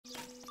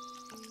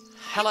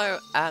Hello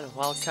and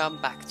welcome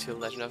back to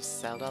Legend of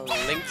Zelda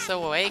Link's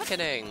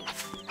Awakening!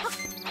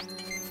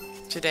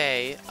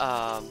 Today,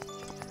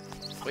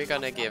 we're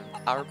gonna give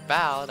our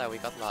bow that we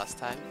got last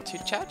time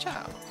to Chow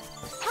Chow.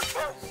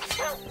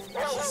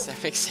 He's so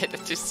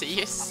excited to see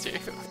you soon.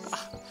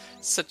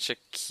 Such a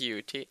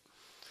cutie.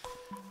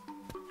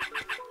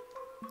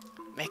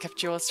 Makeup,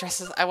 jewels,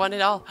 dresses, I want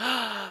it all.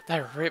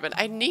 That ribbon,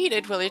 I need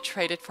it. Will you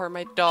trade it for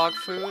my dog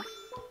food?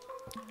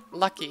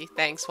 Lucky,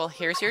 thanks. Well,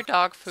 here's your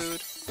dog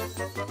food.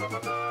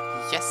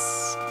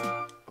 Yes,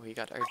 we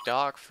got our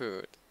dog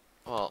food.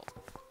 Well,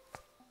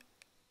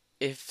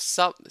 if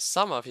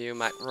some of you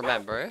might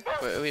remember,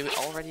 we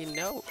already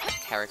know a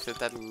character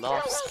that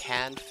loves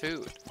canned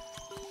food.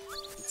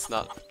 It's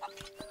not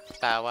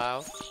Bow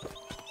Wow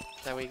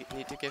that we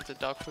need to give the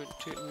dog food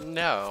to.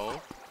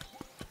 No,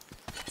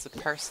 it's a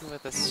person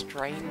with a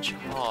strange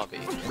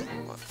hobby.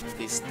 Well, at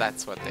least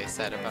that's what they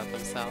said about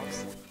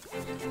themselves.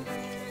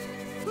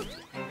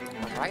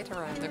 Right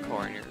around the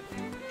corner.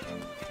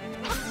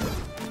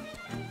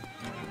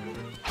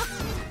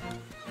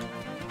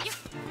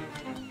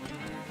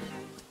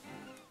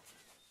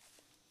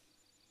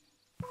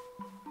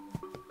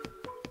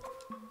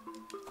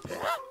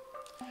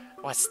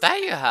 What's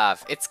that you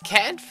have? It's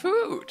canned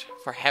food!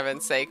 For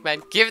heaven's sake,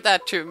 man, give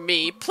that to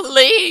me,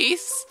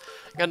 please!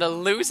 I'm gonna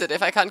lose it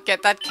if I can't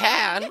get that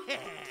can!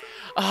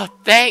 Oh,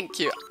 thank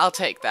you! I'll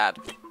take that.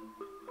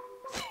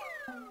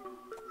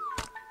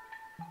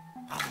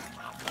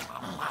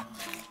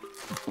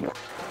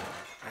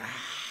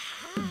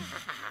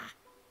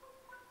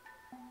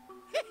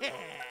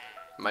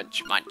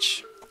 Munch,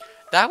 munch.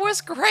 That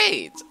was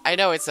great! I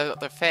know it's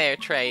not a fair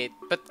trade,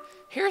 but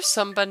here's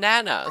some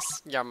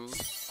bananas. Yum.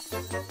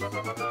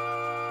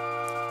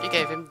 You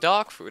gave him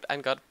dog food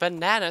and got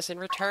bananas in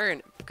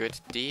return.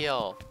 Good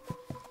deal.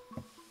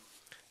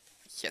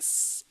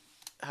 Yes.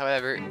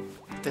 However,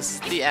 this is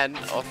the end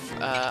of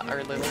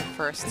our little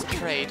first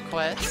trade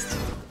quest.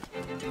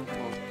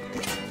 We'll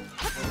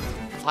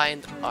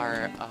find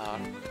our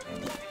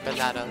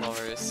banana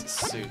lovers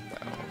soon,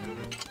 though.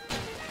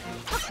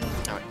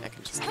 Oh, wait, I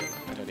can just kill them.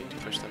 I don't need to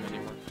push them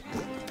anymore. I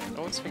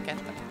always forget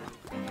them.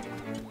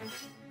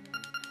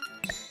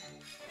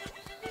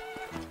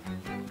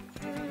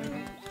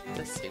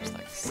 This seems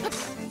like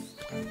something.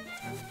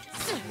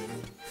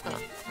 Huh.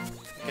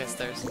 I guess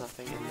there's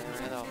nothing in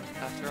there at all,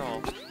 after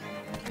all.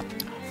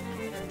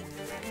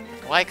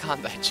 Why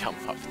can't I jump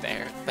up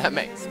there? That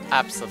makes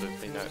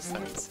absolutely no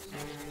sense.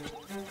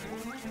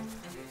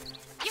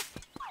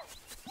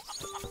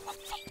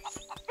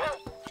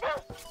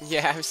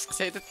 Yeah, I was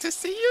excited to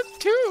see you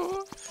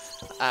too!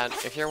 And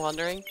if you're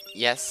wondering,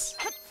 yes,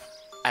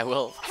 I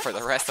will, for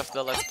the rest of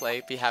the Let's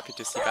Play, be happy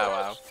to see Bow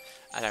Wow.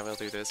 And I will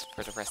do this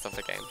for the rest of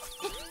the game.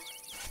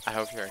 I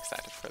hope you're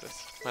excited for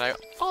this. What I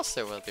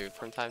also will do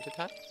from time to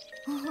time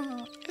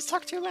is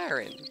talk to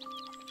Marin.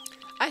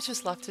 I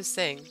just love to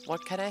sing.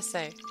 What can I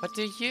say? What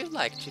do you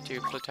like to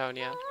do,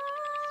 Plutonia?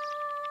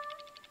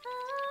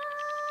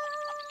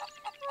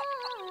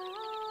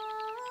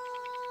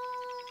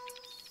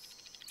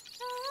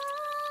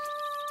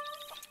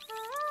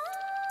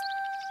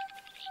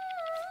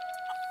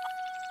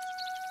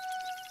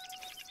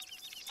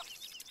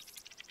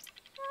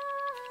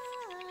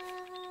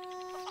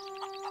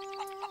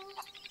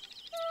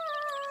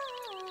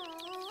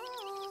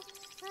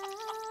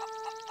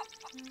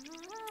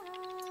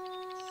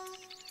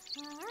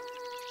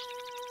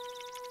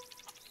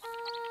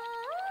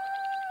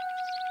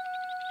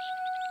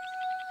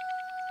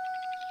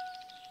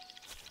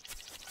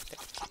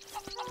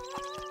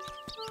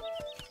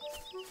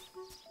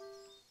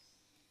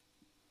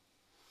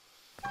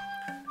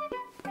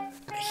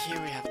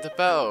 Here we have the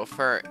bow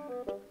for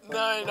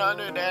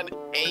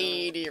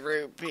 980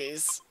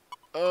 rupees.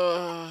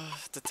 Oh,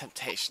 the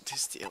temptation to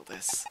steal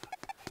this.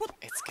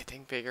 It's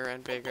getting bigger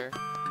and bigger.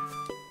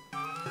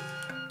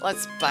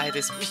 Let's buy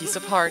this piece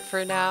apart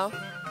for now.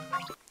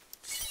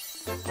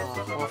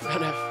 Oh, we're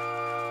gonna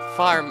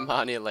farm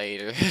money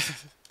later.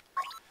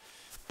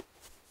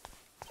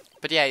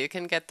 But yeah, you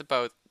can get the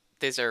bow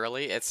this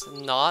early. It's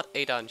not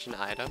a dungeon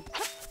item.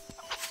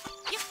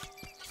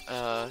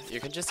 You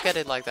can just get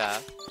it like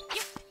that.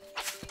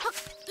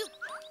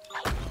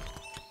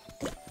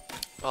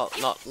 Well,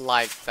 not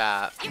like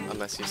that,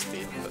 unless you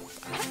steal, but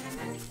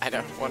I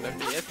don't want to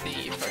be a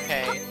thief,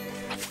 okay?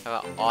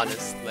 I'm an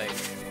honest link.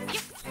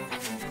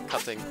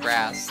 Cutting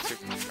grass to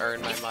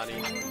earn my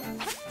money.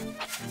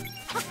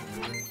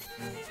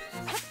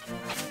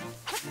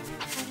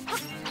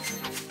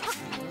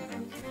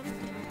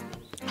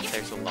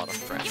 There's a lot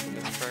of grass in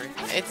this prairie.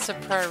 It's a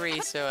prairie,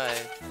 so I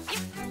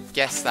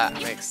guess that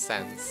makes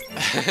sense.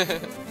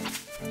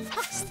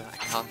 Still, I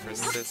can't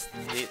resist.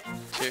 Need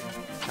to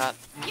cut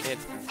it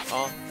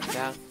all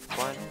down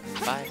one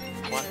by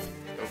one.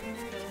 Oh,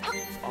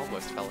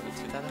 almost fell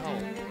into that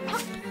hole.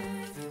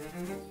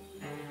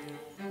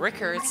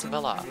 Rickard's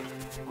Villa.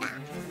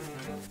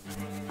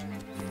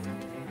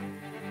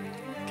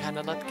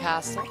 Candlelit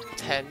Castle,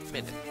 10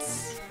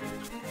 minutes.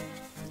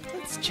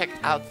 Let's check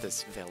out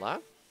this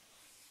villa.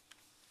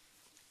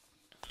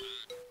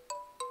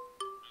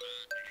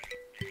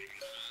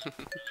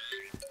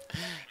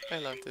 I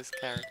love this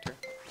character.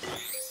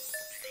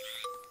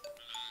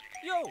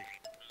 Yo!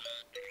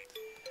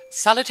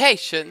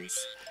 Salutations!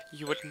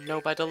 You wouldn't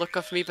know by the look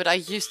of me, but I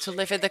used to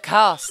live in the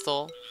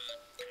castle.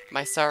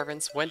 My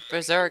servants went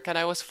berserk and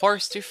I was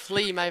forced to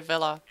flee my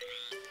villa.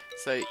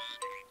 So,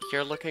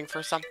 you're looking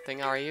for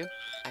something, are you?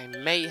 I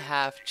may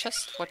have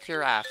just what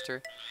you're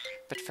after.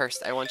 But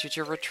first, I want you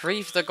to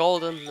retrieve the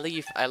golden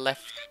leaf I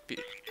left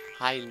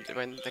behind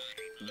in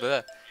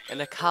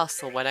the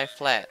castle when I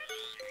fled.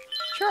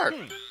 Sure.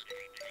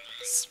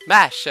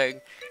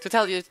 Smashing! To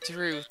tell you the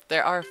truth,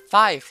 there are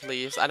 5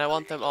 leaves and I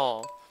want them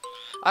all.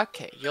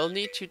 Okay, you'll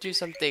need to do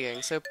some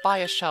digging, so buy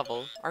a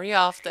shovel. Are you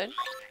off then?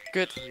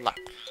 Good luck.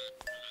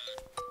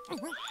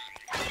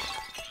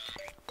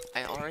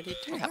 I already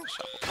do have a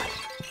shovel.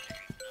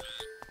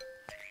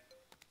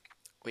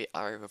 We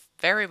are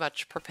very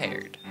much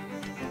prepared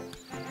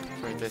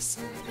for this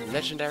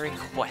legendary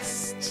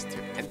quest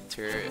to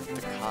enter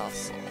the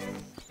castle.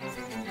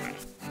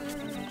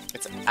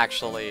 It's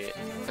actually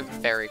a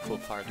very cool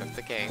part of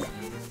the game.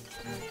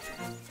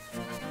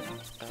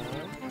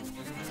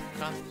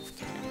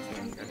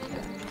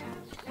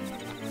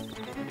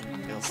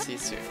 You'll see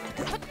soon.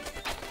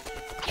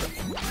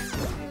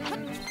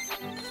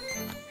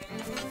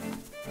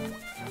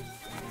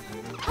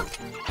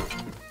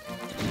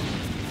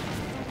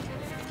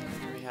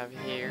 We have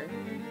here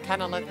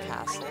Canalet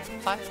Castle,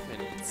 5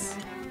 minutes.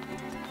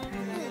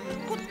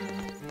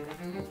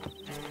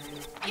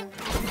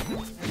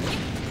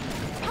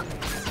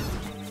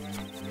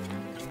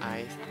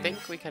 I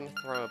think we can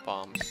throw a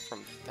bomb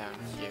from down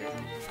here.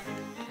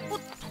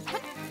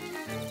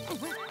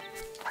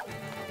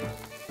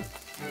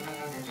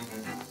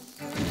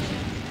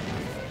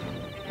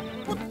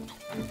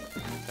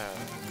 That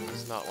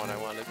was not what I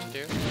wanted to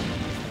do.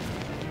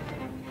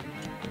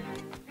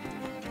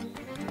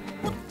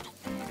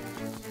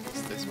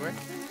 Does this work?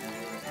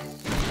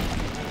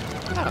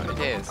 Oh, it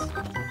is.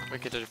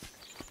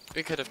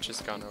 We could have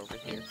just gone over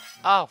here.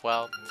 Oh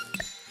well.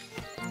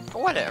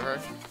 Whatever.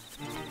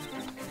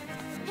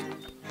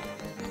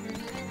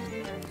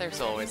 There's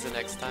always the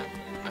next time.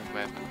 Oh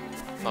man,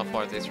 not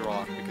for this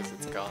rock because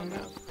it's gone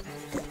now.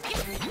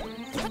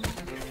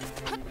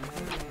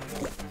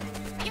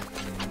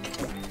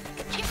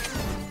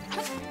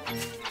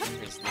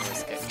 There's no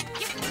escape.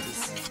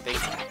 These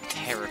things are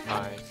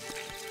terrifying.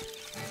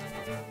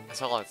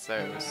 As well as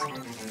those.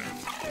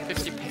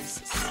 50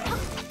 paces.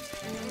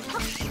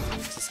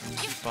 Just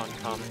keep on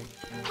coming.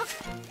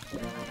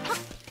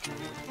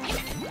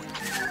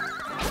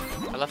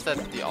 I love that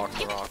the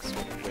Aqua Rocks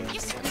with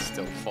wings and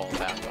still fall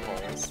down the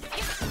holes.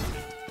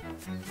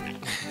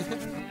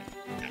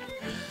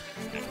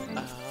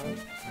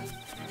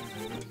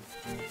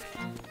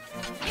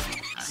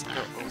 Let's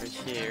go over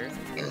here.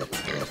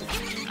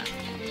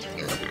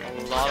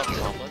 A lot of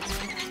goblins.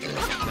 Get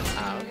them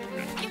out.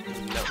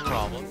 No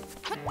problem.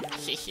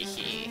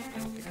 Hehehe.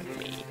 Look at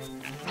me.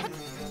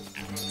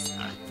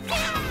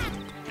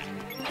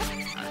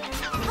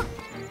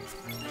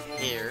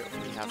 Here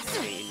we have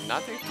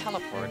another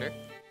teleporter.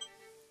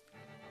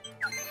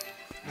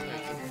 So we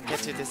can get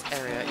to this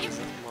area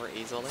more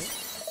easily.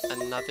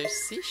 Another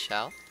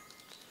seashell.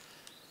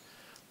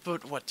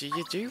 But what do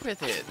you do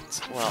with it?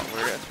 Well,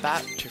 we're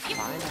about to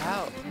find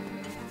out.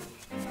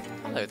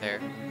 Hello there.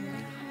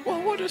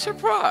 Well, what a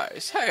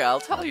surprise! Hey, I'll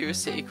tell you a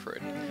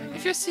secret.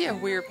 If you see a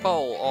weird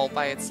bowl all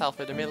by itself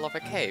in the middle of a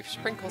cave,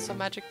 sprinkle some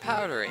magic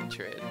powder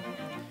into it.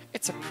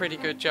 It's a pretty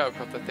good joke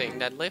of the thing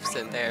that lives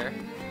in there.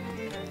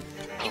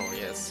 Oh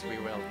yes, we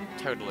will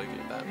totally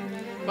do that.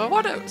 Well,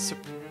 what a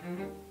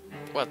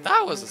well,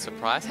 that was a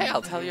surprise. Hey,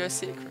 I'll tell you a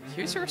secret.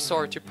 Use your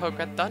sword to poke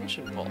at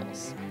dungeon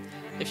walls.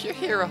 If you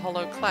hear a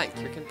hollow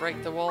clank, you can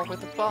break the wall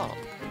with a bomb.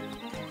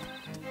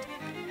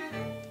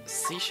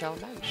 Seashell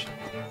Mansion.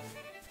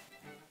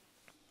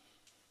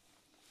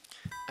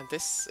 And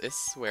this is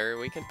where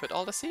we can put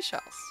all the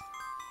seashells.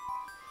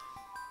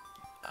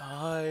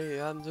 I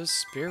am the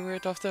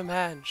spirit of the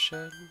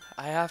mansion.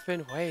 I have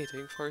been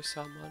waiting for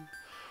someone.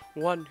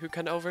 One who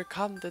can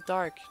overcome the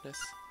darkness.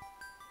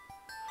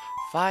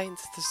 Find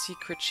the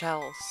secret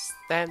shells,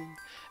 then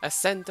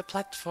ascend the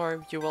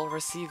platform, you will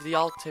receive the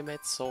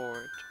ultimate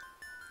sword.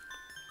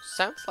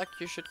 Sounds like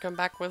you should come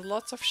back with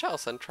lots of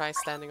shells and try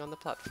standing on the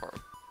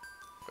platform.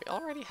 We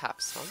already have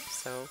some,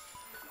 so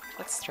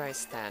let's try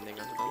standing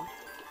on them.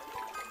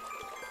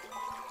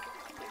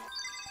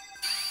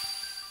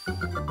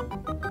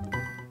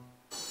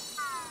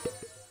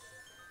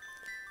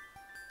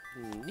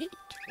 Neat.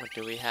 What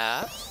do we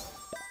have?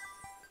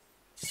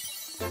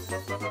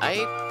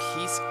 A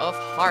piece of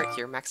heart.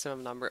 Your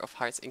maximum number of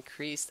hearts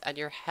increased and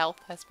your health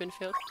has been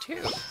filled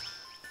too.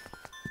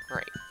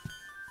 Right.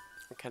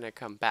 We're gonna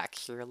come back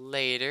here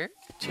later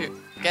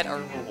to get our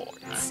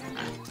rewards.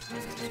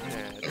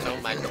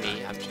 Don't mind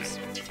me, I'm just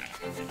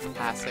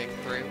passing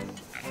through.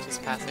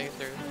 Just passing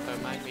through,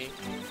 don't mind me.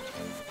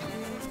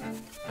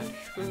 And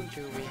who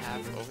do we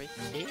have over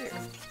here?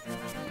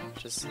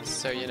 Just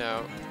so you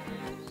know,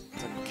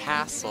 the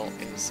castle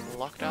is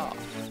locked off.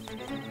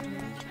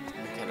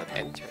 We cannot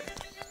enter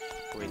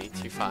we need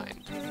to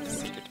find a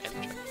secret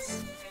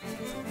entrance.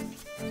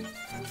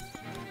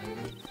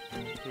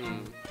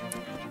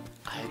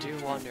 I do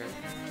wonder,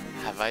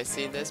 have I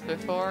seen this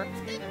before?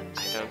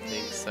 I don't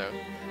think so.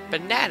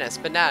 Bananas,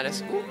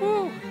 bananas, ooh,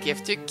 ooh,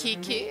 give to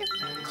Kiki?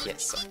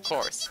 Yes, of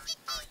course.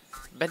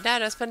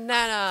 Bananas,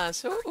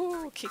 bananas, ooh,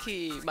 ooh,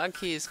 Kiki,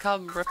 monkeys,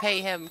 come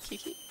repay him,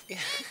 Kiki.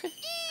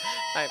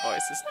 My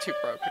voice is too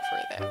broken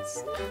for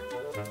this.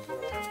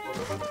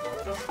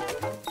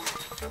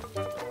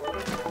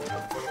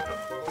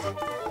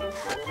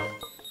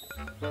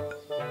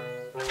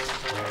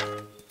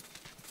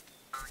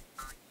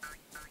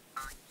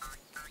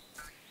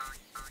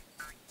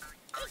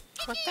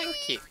 Well, thank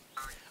you.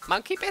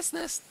 Monkey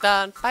business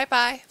done. Bye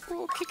bye.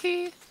 Ooh,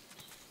 Kiki.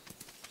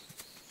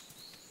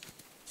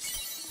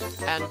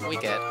 And we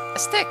get a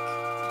stick.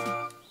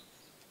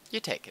 You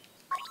take it.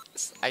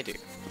 Yes, I do.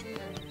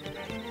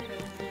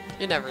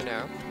 You never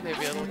know.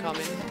 Maybe it'll come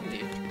in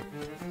handy.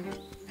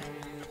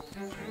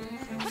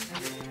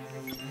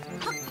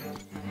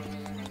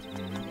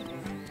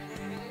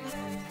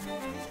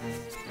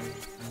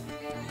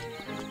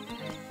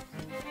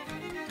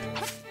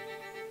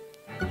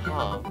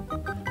 Huh.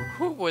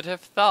 Who would have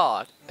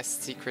thought? A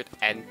secret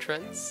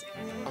entrance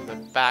on the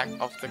back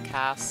of the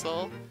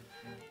castle?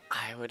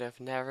 I would have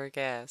never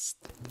guessed.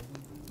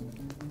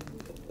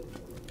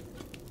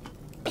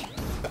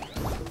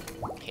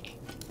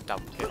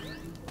 Double kill.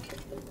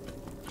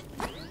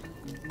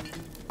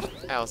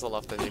 I also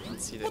love that you can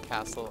see the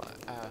castle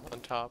on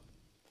top.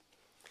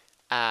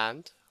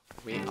 And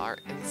we are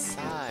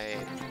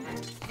inside.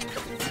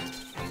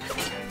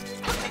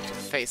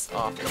 Face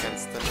off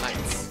against the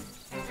knights.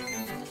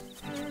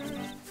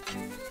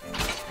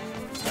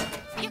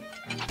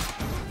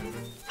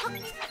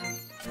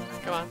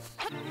 Come on.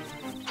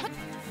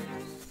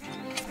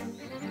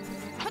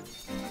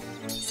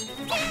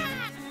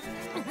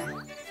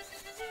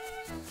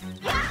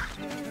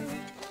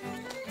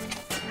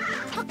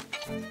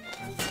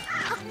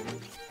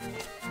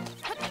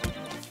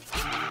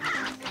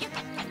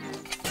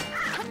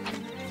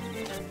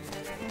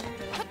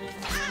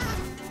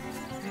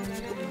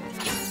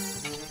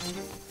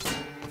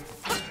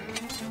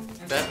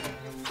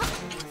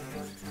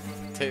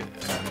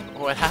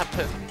 What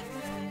happened?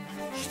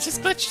 He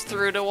just glitched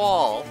through the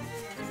wall.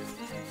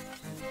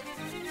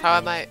 How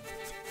am I?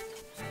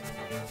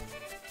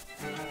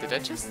 Did I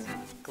just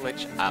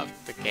glitch out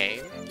the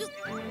game?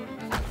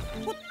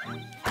 Or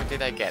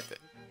did I get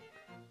it?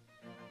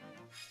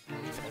 I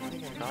don't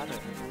think I got it.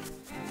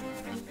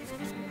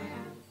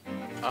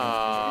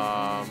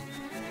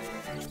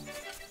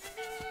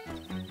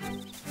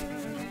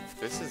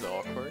 This is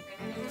awkward.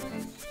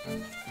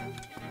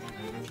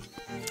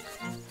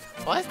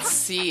 Let's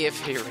see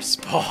if he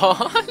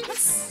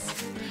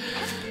responds.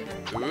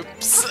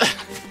 Oops.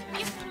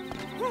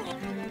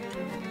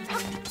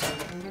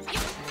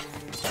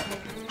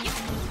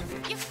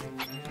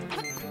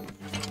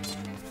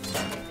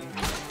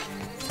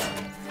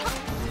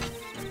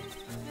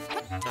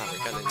 Oh,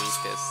 we're gonna need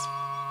this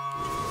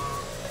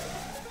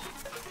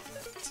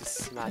to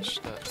smash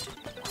the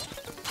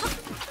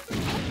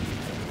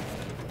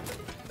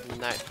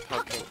knight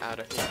poking out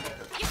of here.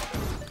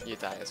 You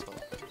die as well.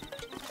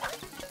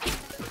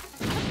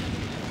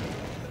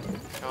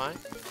 Come on.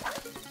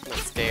 I'm not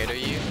scared of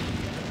you.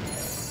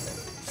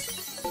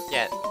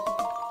 Yet.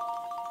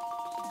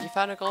 You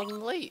found a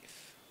golden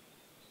leaf.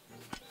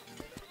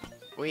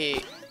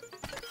 We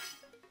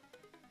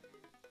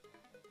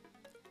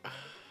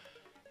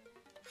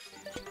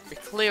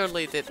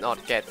clearly did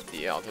not get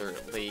the other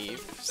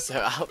leaf, so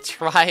I'll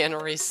try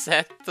and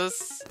reset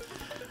this.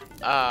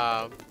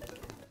 I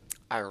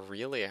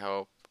really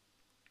hope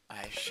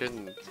I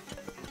shouldn't.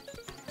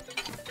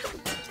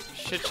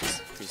 Should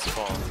just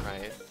respawn,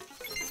 right?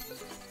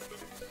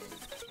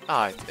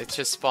 Oh, it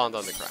just spawned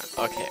on the ground.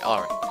 Okay,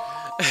 alright.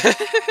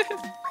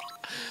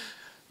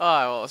 Oh,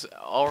 I was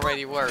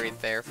already worried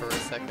there for a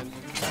second.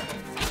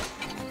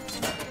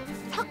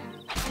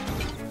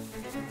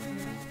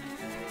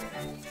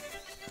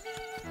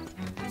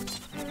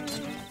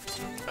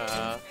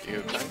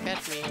 You can't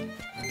get me.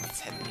 Let's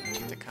head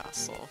into the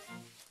castle.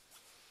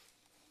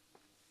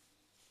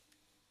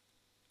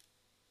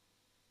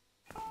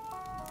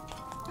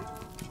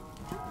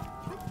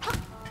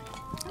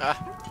 Ah,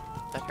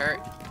 that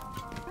hurt.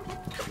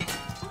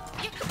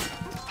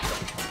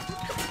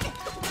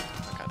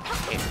 Oh god,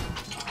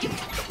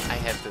 I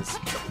hate this.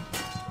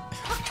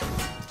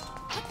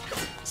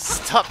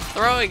 Stop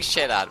throwing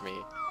shit at me.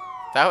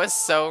 That was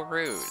so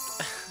rude.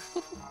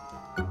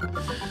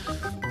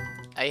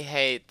 I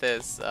hate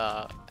this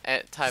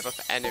type of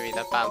enemy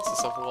that bounces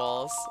off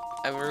walls.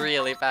 I'm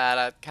really bad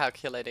at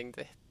calculating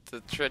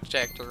the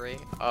trajectory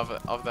of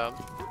them.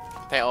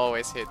 They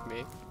always hit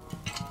me.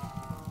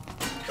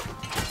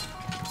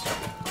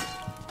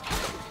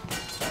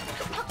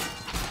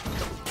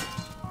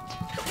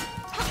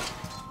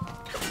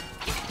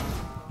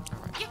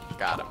 Alright,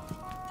 got him.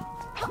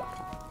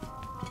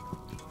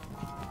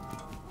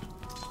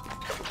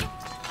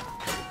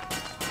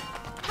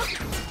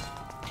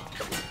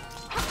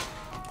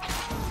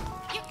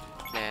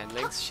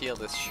 Link's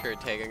shield is sure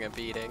taking a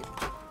beating.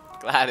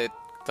 Glad it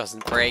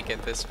doesn't break in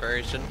this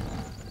version.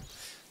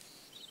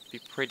 Be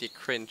pretty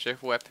cringe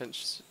if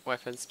weapons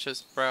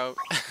just broke.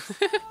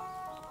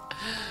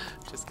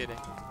 Just kidding.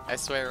 I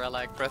swear I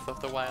like Breath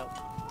of the Wild.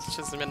 It's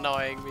just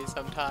annoying me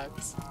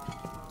sometimes.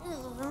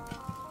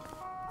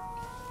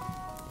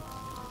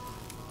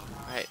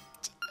 Alright.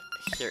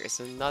 Here is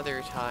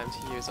another time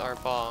to use our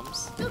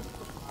bombs.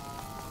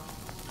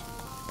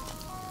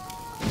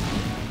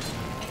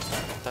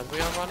 That we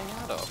are running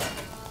out of.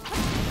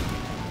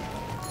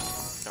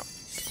 No.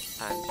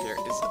 And here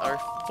is our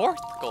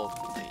 4th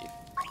golden leaf.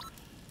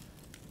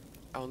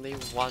 Only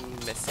one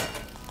missing.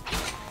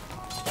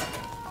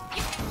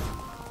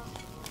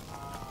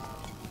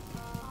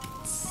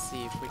 Let's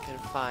see if we can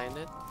find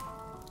it.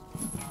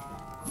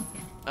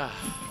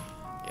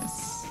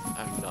 Yes.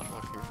 I'm not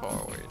looking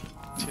forward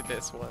to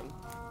this one.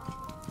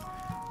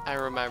 I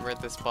remember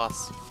this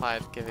boss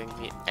fight giving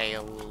me a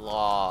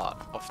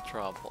lot of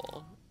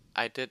trouble.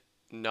 I did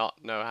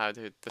not know how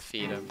to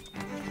defeat him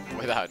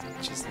without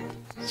just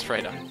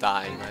straight up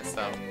dying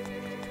myself.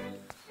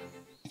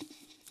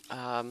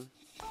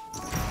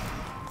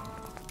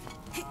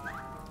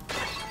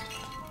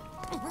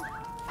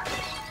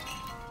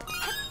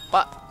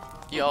 But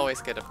you always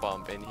get a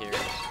bomb in here.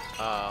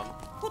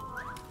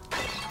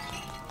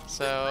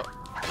 So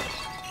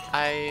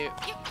and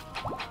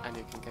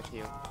you can get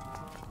healed.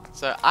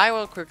 So I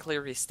will quickly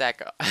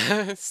restack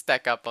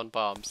stack up on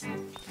bombs.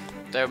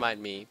 Don't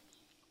mind me.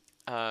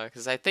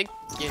 Because I think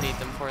you need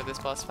them for this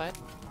boss fight.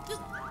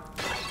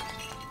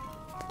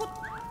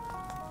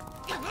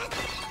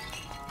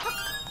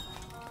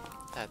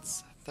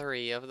 That's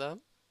 3 of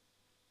them.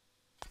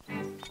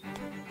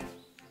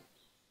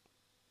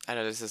 I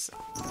know this is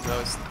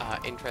most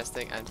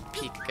interesting and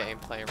peak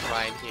gameplay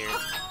right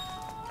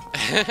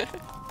here.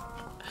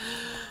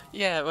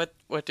 Yeah,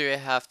 what do I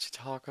have to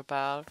talk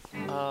about?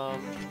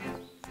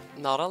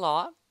 Not a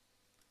lot.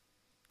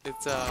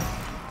 It's a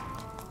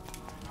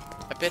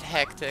bit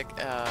hectic.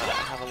 I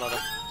have a lot of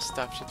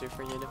stuff to do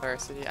for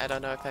university. I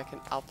don't know if I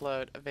can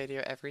upload a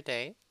video every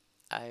day.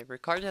 I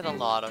recorded a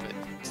lot of it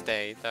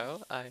today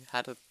though. I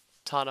had a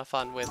ton of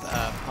fun with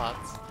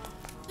pods.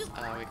 We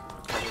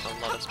recorded a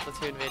lot of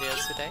Splatoon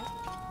videos today.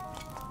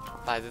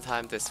 By the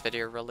time this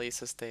video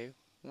releases, they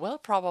will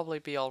probably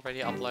be already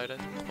uploaded.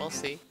 We'll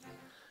see.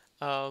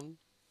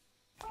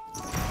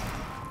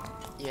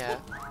 Yeah.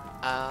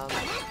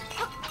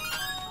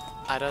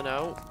 I don't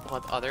know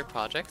what other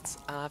projects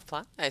I have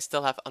planned. I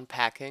still have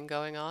Unpacking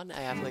going on. I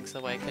have Link's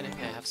Awakening.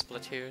 I have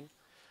Splatoon.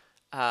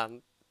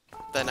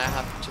 Then I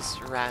have just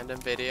random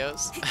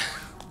videos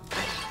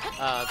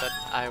that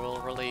I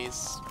will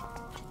release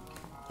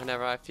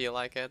whenever I feel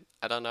like it.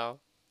 I don't know.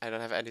 I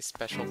don't have any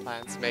special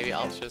plans. Maybe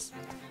I'll just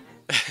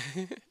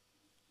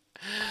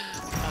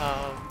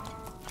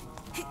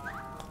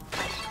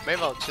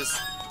maybe I'll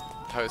just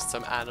post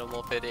some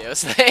animal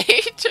videos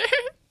later.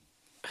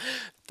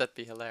 That'd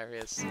be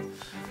hilarious.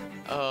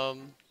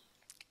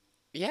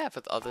 Yeah,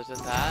 but other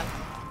than that,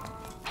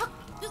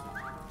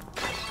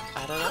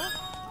 I don't know.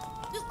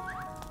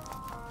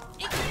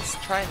 Let's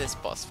try this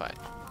boss fight.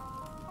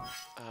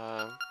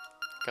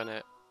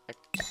 Gonna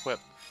equip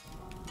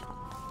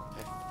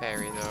a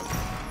fairy though.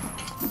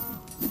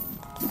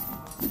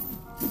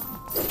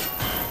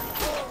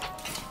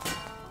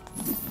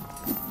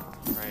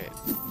 Right.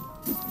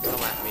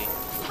 Come at me.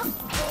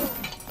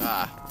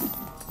 Ah.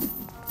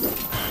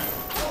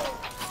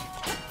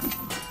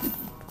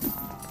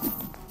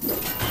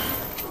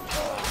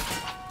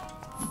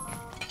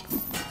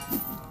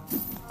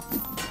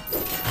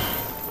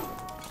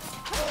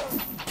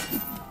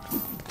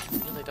 I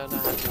really don't know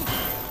how to...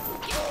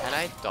 Can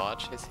I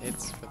dodge his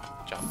hits with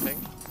jumping?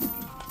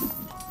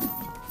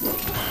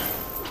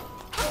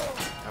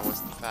 I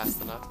wasn't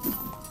fast enough.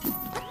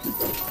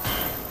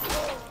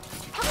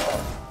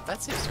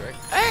 That seems to work.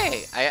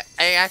 Hey! I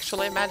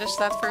actually managed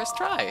that first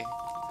try.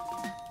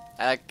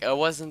 It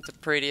wasn't the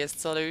prettiest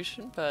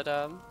solution, but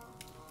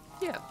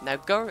yeah. Now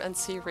go and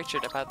see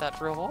Richard about that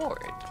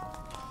reward.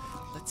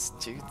 Let's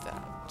do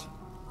that.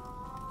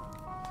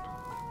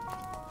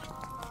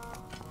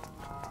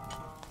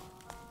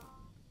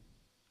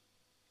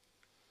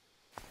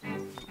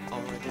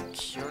 Already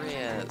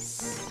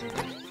curious.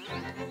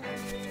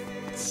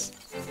 It's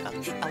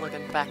an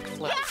elegant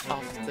backflip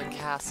off the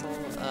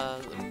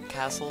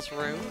castle's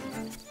roof,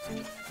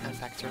 and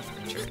back to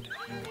Richard.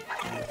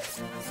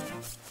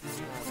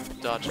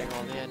 Dodging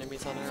all the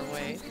enemies on our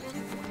way.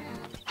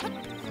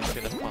 As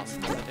good as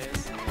possible it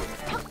is.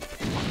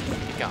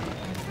 Be gone.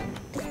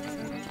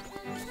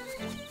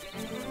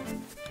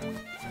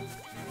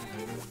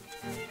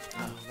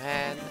 Oh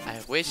man, I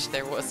wish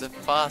there was a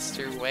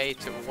faster way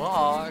to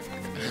walk.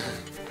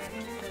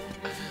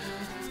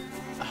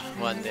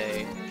 One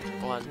day.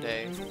 One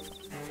day.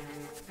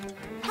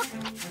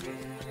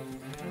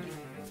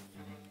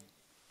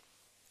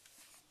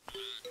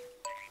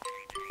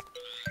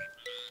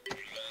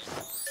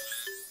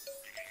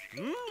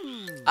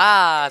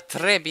 Ah,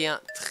 très bien,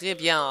 très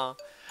bien.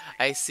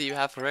 I see you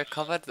have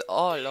recovered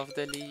all of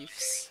the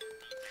leaves.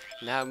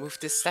 Now move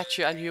this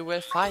statue and you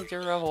will find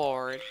your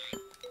reward.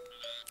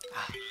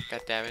 Ah,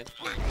 god damn it.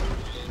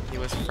 He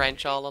was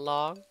French all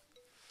along.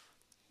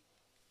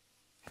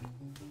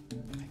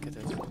 I could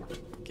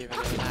have given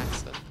him an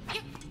accent.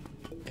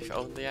 If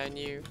only I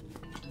knew.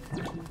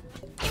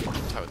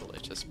 Totally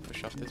just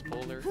push off this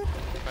boulder,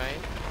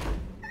 right?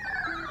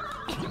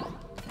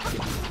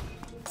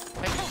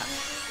 Like that.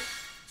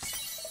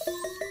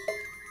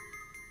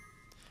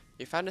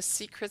 You found a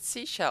secret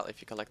seashell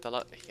if you collect a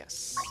lot.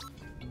 Yes.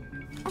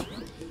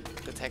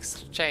 The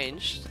text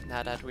changed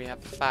now that we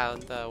have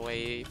found a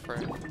way for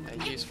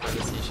a use for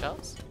the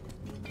seashells.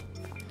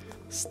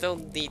 Still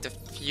need a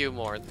few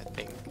more, I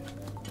think.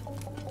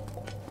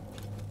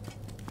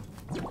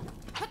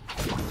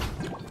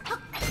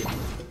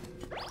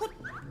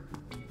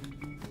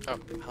 Oh,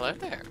 hello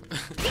there.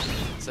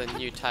 It's a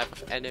new type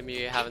of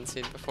enemy you haven't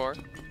seen before.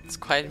 It's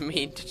quite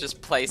mean to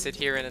just place it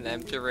here in an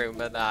empty room,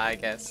 but I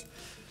guess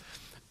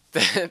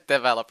the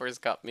developers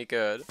got me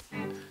good.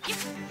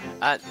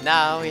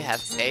 Now we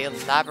have a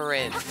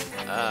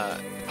labyrinth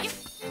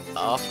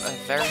of a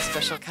very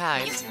special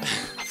kind.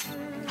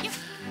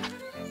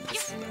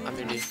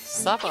 Underneath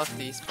some of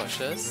these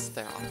bushes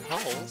there are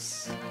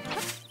holes,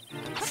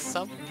 and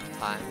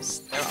sometimes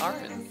there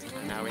aren't.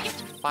 And now we have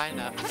to find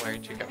out where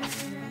to go.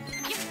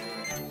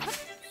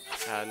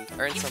 And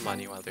earn some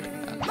money while doing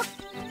that.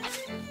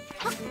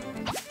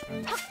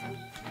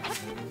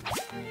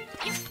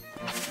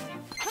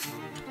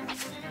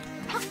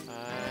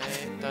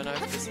 I don't know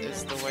if this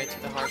is the way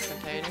to the heart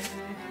container.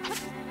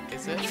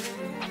 Is it?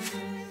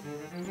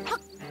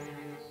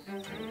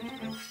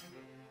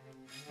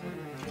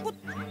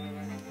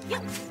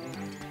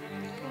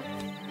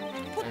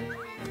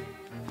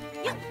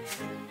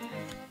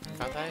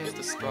 Can't I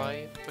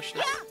destroy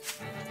bushes?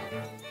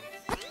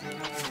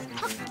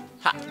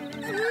 Ha!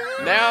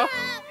 No!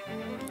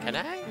 Can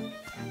I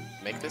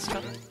make this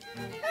jump?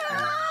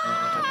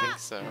 I don't think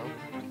so.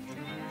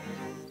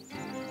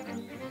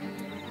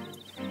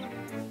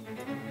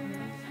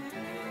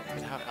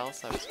 But how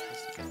else am I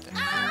supposed to get there?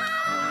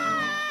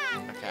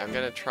 Okay, I'm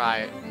gonna try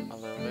it a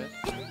little bit.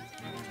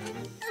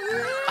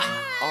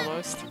 Ah,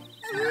 almost.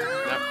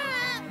 Nope.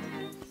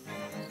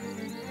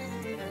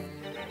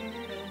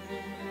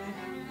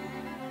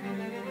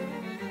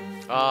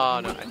 Oh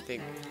no, I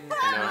think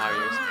I know how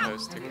you're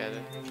supposed to get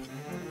it.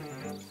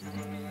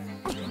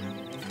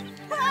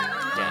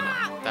 Yeah,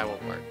 no, that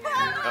won't work.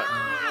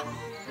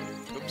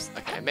 Oops,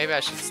 okay, maybe I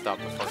should stop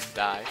before I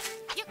die.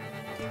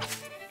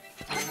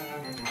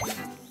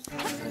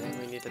 I think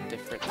we need a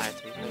different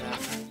item for that.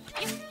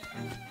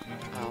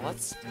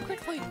 Let's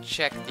quickly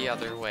check the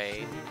other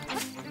way.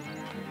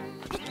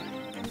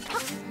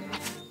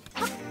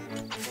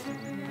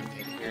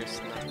 Okay,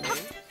 here's nothing.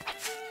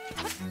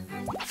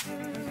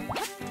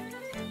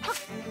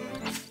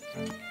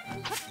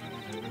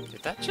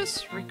 Did that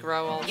just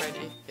regrow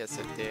already? Yes,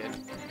 it did.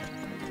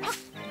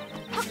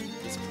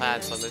 These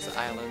plants on this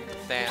island,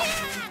 damn,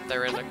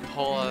 they're in a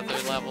whole other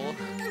level.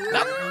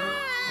 No!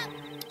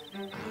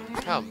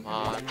 Come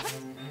on.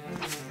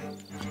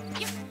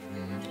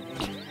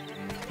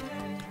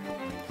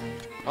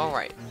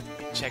 Alright,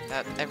 check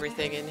that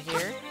everything in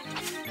here.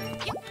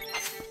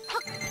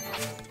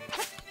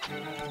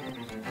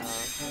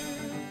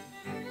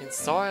 In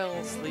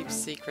soil sleep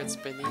secrets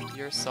beneath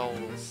your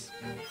souls.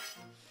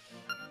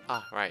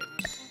 Ah, right.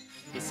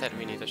 He said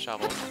we need a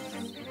shovel.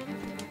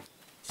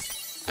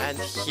 And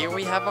here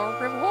we have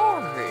our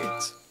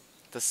reward!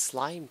 The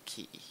slime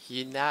key.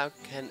 You now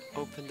can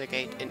open the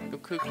gate in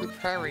Ukuku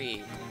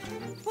Prairie.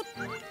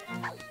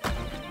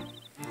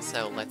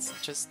 So let's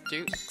just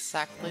do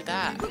exactly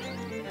that.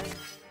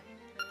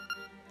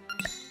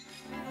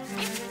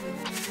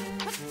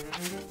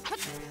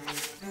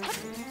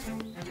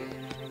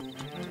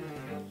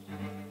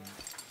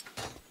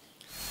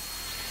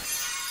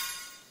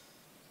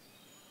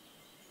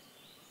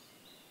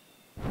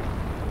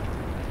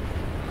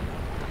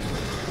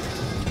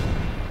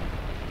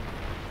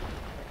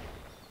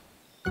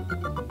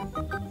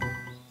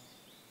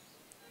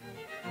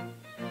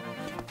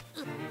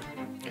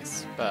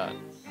 Yes, but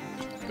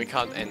we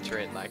can't enter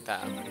it like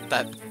that.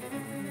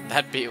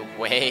 That'd be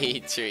way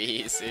too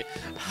easy.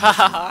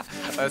 Haha,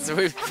 that's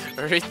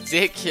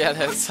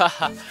ridiculous.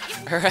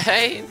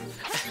 Right?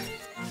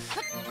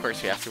 Of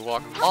course, we have to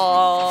walk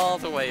all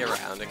the way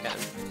around again.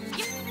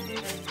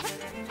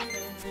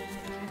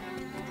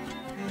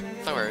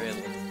 Don't worry,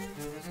 it'll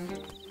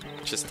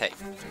just take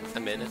a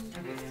minute.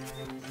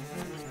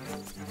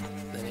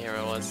 And here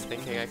I was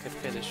thinking I could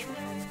finish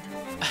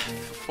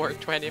before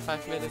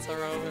 25 minutes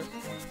are over.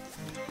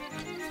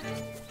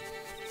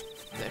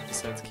 The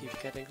episodes keep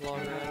getting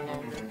longer and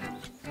longer.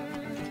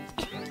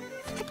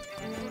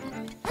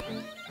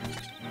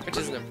 Which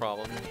isn't a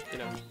problem, you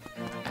know.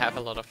 I have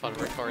a lot of fun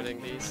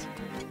recording these.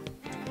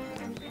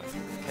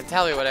 Can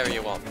tell me whatever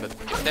you want, but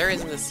if there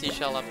isn't a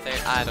seashell up there,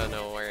 I don't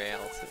know where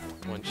else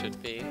one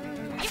should be.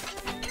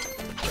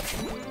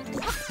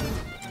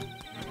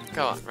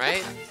 Go on,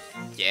 right?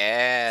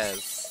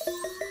 Yes!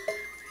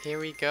 Here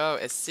we go,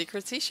 a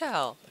secret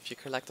seashell. If you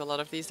collect a lot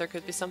of these, there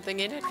could be something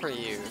in it for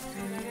you.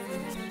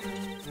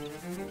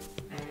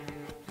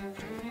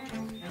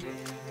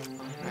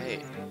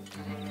 Alright.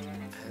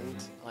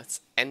 And let's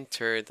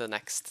enter the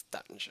next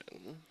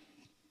dungeon.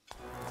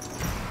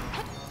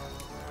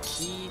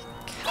 Key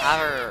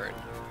Cavern.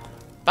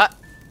 But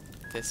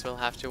this will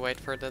have to wait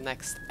for the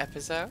next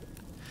episode.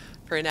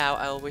 For now,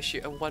 I'll wish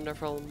you a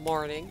wonderful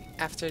morning,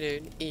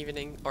 afternoon,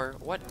 evening, or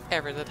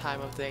whatever the time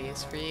of day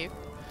is for you.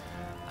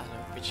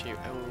 I'll wish you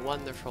a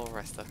wonderful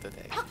rest of the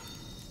day.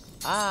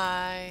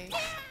 Bye!